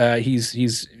guest.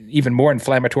 He's even more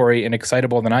inflammatory and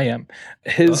excitable than I am.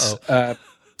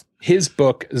 His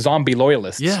book Zombie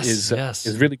Loyalists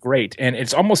is really great, and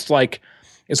it's almost like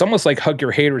Hug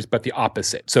Your Haters, but the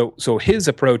opposite. So his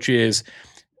approach is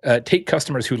take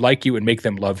customers who like you and make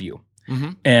them love you.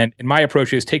 Mm-hmm. And my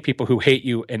approach is take people who hate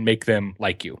you and make them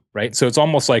like you, right? So it's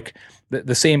almost like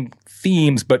the same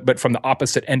themes, but from the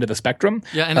opposite end of the spectrum.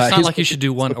 Yeah, and it's not like you should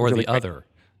do one or the other.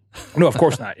 No, of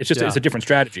course not. It's just it's a different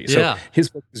strategy. So his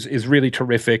book is really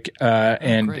terrific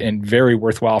and very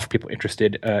worthwhile for people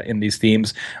interested in these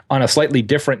themes. On a slightly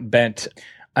different bent,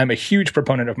 I'm a huge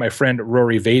proponent of my friend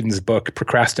Rory Vaden's book,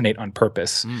 Procrastinate on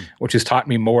Purpose, which has taught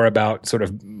me more about sort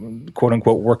of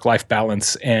quote-unquote work-life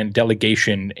balance and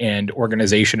delegation and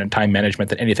organization and time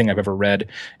management than anything I've ever read.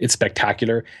 It's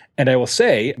spectacular. And I will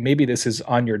say, maybe this is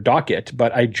on your docket,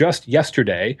 but I just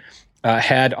yesterday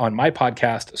had on my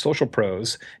podcast, Social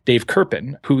Pros, Dave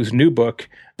Kerpen, whose new book,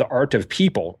 The Art of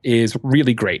People, is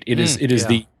really great. It is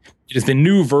the It is the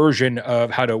new version of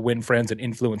How to Win Friends and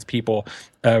Influence People,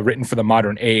 written for the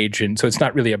modern age. And so it's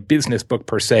not really a business book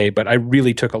per se, but I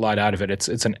really took a lot out of it.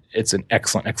 It's an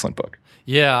excellent book.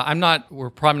 Yeah, we're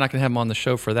probably not going to have him on the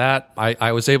show for that.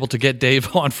 I was able to get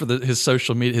Dave on for his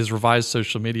social media, his revised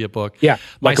social media book. Yeah,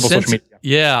 Likeable Social Media.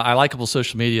 Yeah, I Likeable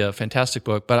Social Media, fantastic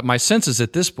book. But my sense is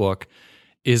that this book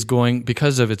is going,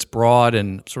 because of its broad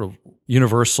and sort of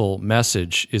universal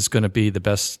message, is going to be the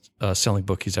best selling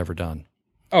book he's ever done.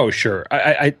 Oh, sure.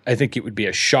 I think it would be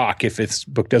a shock if this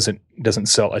book doesn't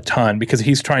sell a ton, because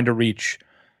he's trying to reach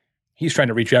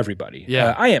everybody.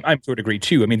 Yeah, I'm to a degree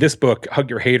too. I mean, this book, Hug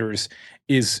Your Haters,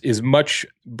 is much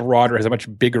broader, has a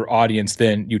much bigger audience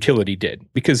than Utility did,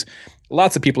 because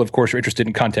lots of people, of course, are interested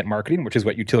in content marketing, which is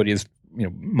what Utility is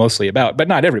mostly about, but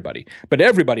not everybody. But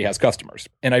everybody has customers.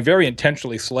 And I very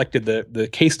intentionally selected the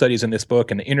case studies in this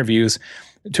book and the interviews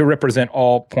to represent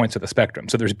all points of the spectrum.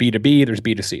 So there's B2B, there's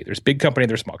B2C, there's big company,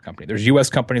 there's small company, there's US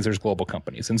companies, there's global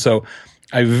companies. And so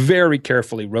I very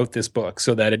carefully wrote this book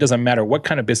so that it doesn't matter what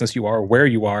kind of business you are, where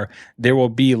you are, there will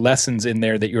be lessons in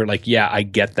there that you're like, yeah, I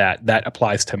get that. That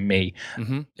applies to me.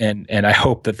 Mm-hmm. And I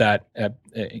hope that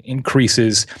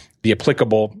increases the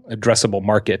applicable, addressable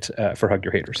market for Hug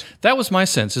Your Haters. That was my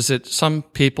sense, is that some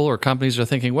people or companies are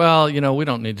thinking, well, we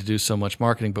don't need to do so much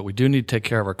marketing, but we do need to take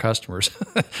care of our customers.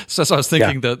 So I was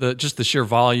thinking just the sheer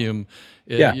volume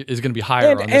is going to be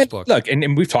higher on this book. Look,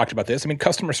 and we've talked about this. I mean,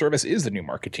 customer service is the new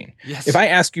marketing. Yes. If I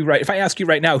ask you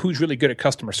right now who's really good at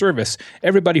customer service,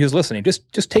 everybody who's listening,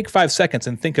 just take 5 seconds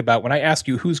and think about, when I ask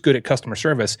you who's good at customer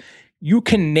service, you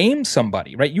can name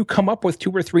somebody, right? You come up with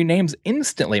 2 or 3 names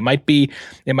instantly. It might be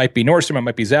Nordstrom, it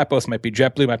might be Zappos, it might be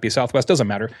JetBlue, it might be Southwest, doesn't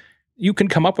matter. You can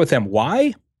come up with them.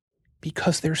 Why?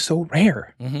 Because they're so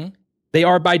rare. Mm-hmm. They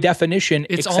are, by definition,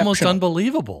 it's almost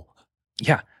unbelievable.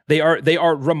 Yeah, they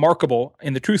are remarkable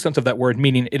in the true sense of that word,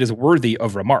 meaning it is worthy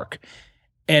of remark.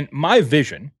 And my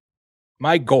vision,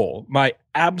 my goal, my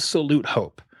absolute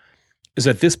hope is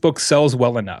that this book sells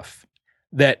well enough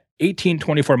that 18,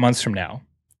 24 months from now,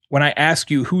 when I ask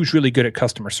you who's really good at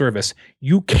customer service,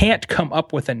 you can't come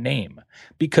up with a name,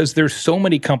 because there's so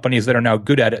many companies that are now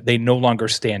good at it, they no longer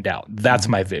stand out. That's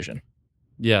my vision.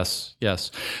 Yes.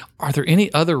 Are there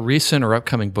any other recent or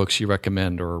upcoming books you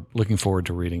recommend or looking forward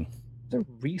to reading? The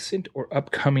recent or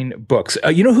upcoming books.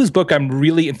 Whose book I'm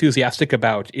really enthusiastic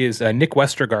about is Nick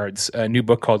Westergaard's new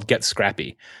book called Get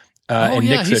Scrappy.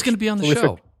 He's going to be on the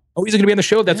show. Oh, he's going to be on the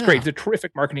show? That's great. He's a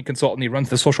terrific marketing consultant. He runs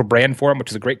the Social Brand Forum, which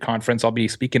is a great conference. I'll be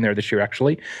speaking there this year,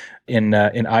 actually, in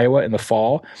Iowa in the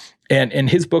fall. And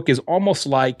his book is almost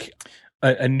like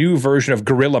a new version of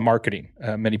guerrilla marketing.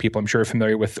 Many people, I'm sure, are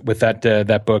familiar with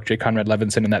that book, J. Conrad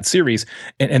Levinson, and that series.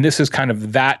 And this is kind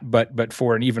of that, but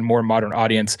for an even more modern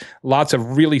audience. Lots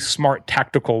of really smart,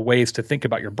 tactical ways to think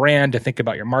about your brand, to think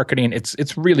about your marketing.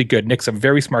 It's really good. Nick's a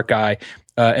very smart guy,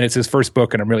 and it's his first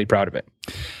book, and I'm really proud of it.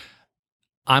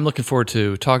 I'm looking forward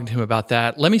to talking to him about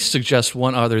that. Let me suggest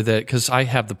one other, that because I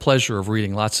have the pleasure of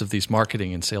reading lots of these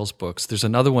marketing and sales books. There's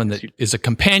another one that is a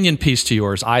companion piece to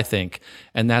yours, I think,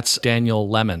 and that's Daniel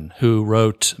Lemon, who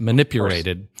wrote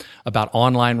Manipulated, about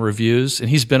online reviews, and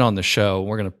he's been on the show.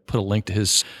 We're going to put a link to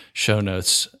his show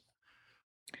notes.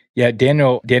 Yeah,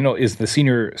 Daniel is the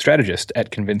senior strategist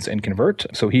at Convince and Convert.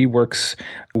 So he works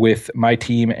with my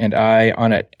team and I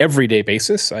on an everyday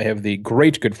basis. I have the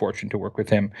great good fortune to work with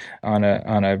him on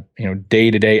a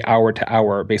day-to-day,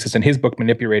 hour-to-hour basis. And his book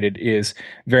Manipulated is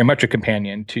very much a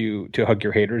companion to Hug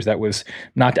Your Haters. That was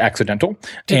not accidental.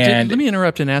 Let me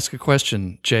interrupt and ask a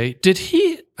question, Jay.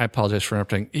 I apologize for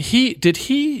interrupting. Did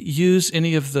he use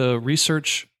any of the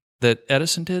research that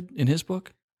Edison did in his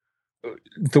book?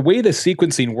 The way the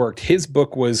sequencing worked, his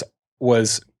book was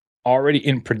already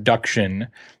in production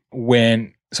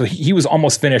when. So he was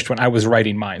almost finished when I was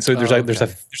writing mine. So there's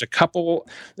a couple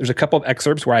of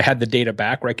excerpts where I had the data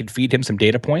back, where I could feed him some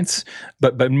data points.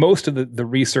 But most of the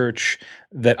research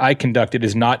that I conducted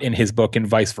is not in his book, and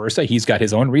vice versa. He's got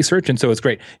his own research, and so it's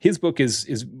great. His book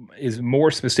is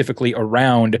more specifically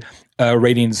around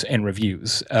ratings and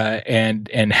reviews,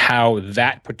 and how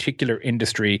that particular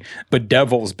industry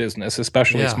bedevils business,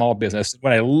 especially small business.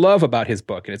 What I love about his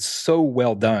book, and it's so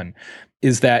well done,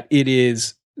 is that it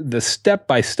is the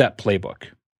step-by-step playbook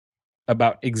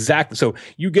about exactly. So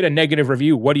you get a negative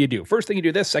review. What do? First thing you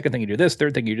do this, second thing you do this,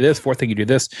 third thing you do this, fourth thing you do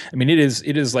this. I mean, it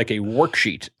is like a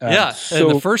worksheet.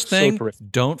 And the first thing,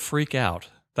 don't freak out.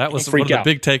 That was one of the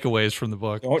big takeaways from the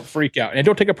book. Don't freak out. And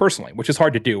don't take it personally, which is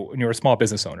hard to do when you're a small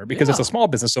business owner. Because as a small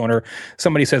business owner,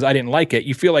 somebody says, I didn't like it.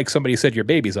 You feel like somebody said your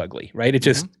baby's ugly, right? It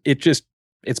just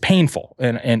it's painful,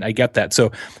 and I get that.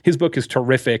 So his book is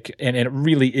terrific, and it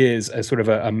really is a sort of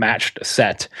a matched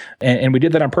set. And we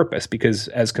did that on purpose because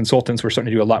as consultants, we're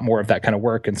starting to do a lot more of that kind of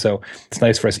work. And so it's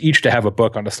nice for us each to have a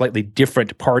book on a slightly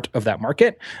different part of that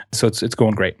market. So it's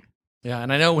going great. Yeah,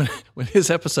 and I know when his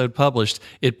episode published,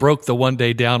 it broke the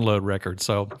 1-day download record.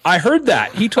 So I heard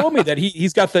that. He told me that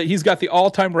he's got the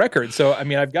all-time record. So I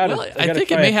mean, I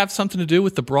think it may have something to do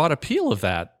with the broad appeal of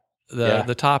that.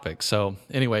 The topic. So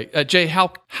anyway, Jay,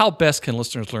 how best can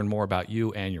listeners learn more about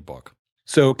you and your book?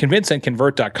 So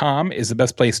convinceandconvert.com is the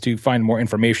best place to find more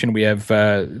information. We have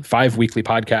 5 weekly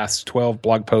podcasts, 12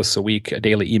 blog posts a week, a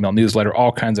daily email newsletter,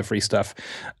 all kinds of free stuff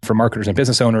for marketers and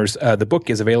business owners. The book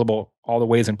is available all the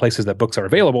ways and places that books are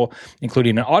available,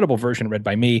 including an Audible version read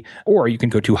by me, or you can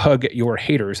go to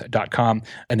hugyourhaters.com,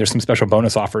 and there's some special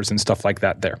bonus offers and stuff like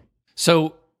that there.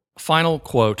 So final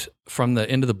quote from the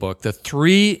end of the book, the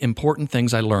 3 important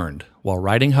things I learned while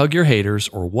writing Hug Your Haters,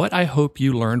 or what I hope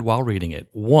you learned while reading it.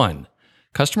 1,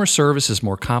 customer service is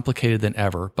more complicated than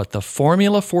ever, but the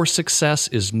formula for success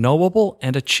is knowable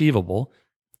and achievable.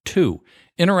 2,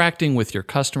 interacting with your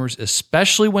customers,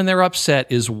 especially when they're upset,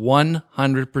 is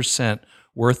 100%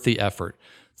 worth the effort.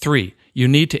 3, you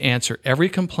need to answer every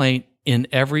complaint in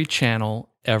every channel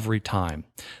every time.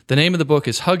 The name of the book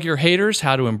is Hug Your Haters,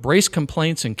 How to Embrace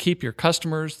Complaints and Keep Your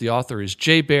Customers. The author is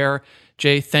Jay Baer.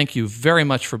 Jay, thank you very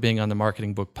much for being on the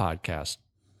Marketing Book Podcast.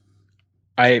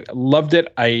 I loved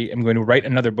it. I am going to write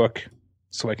another book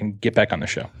so I can get back on the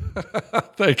show.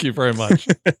 Thank you very much.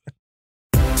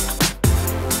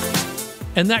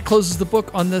 And that closes the book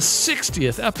on the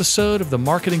 60th episode of the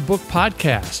Marketing Book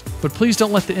Podcast. But please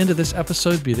don't let the end of this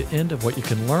episode be the end of what you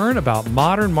can learn about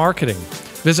modern marketing.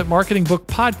 Visit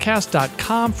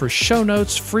marketingbookpodcast.com for show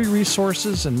notes, free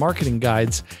resources, and marketing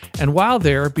guides. And while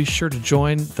there, be sure to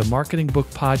join the Marketing Book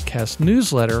Podcast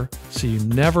newsletter so you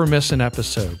never miss an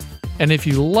episode. And if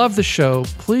you love the show,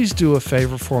 please do a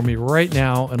favor for me right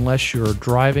now, unless you're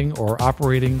driving or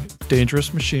operating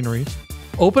dangerous machinery.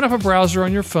 Open up a browser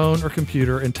on your phone or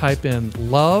computer and type in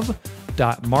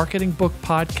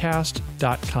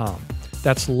love.marketingbookpodcast.com.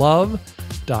 That's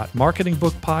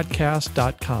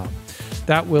love.marketingbookpodcast.com.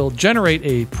 That will generate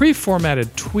a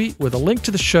pre-formatted tweet with a link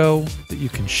to the show that you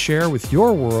can share with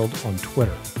your world on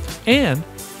Twitter. And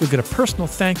you'll get a personal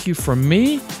thank you from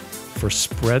me for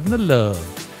spreading the love.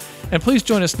 And please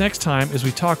join us next time as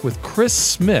we talk with Chris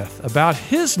Smith about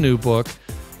his new book,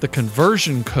 The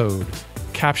Conversion Code.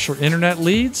 Capture internet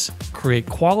leads, create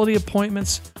quality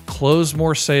appointments, close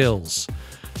more sales.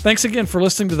 Thanks again for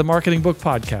listening to the Marketing Book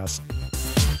Podcast.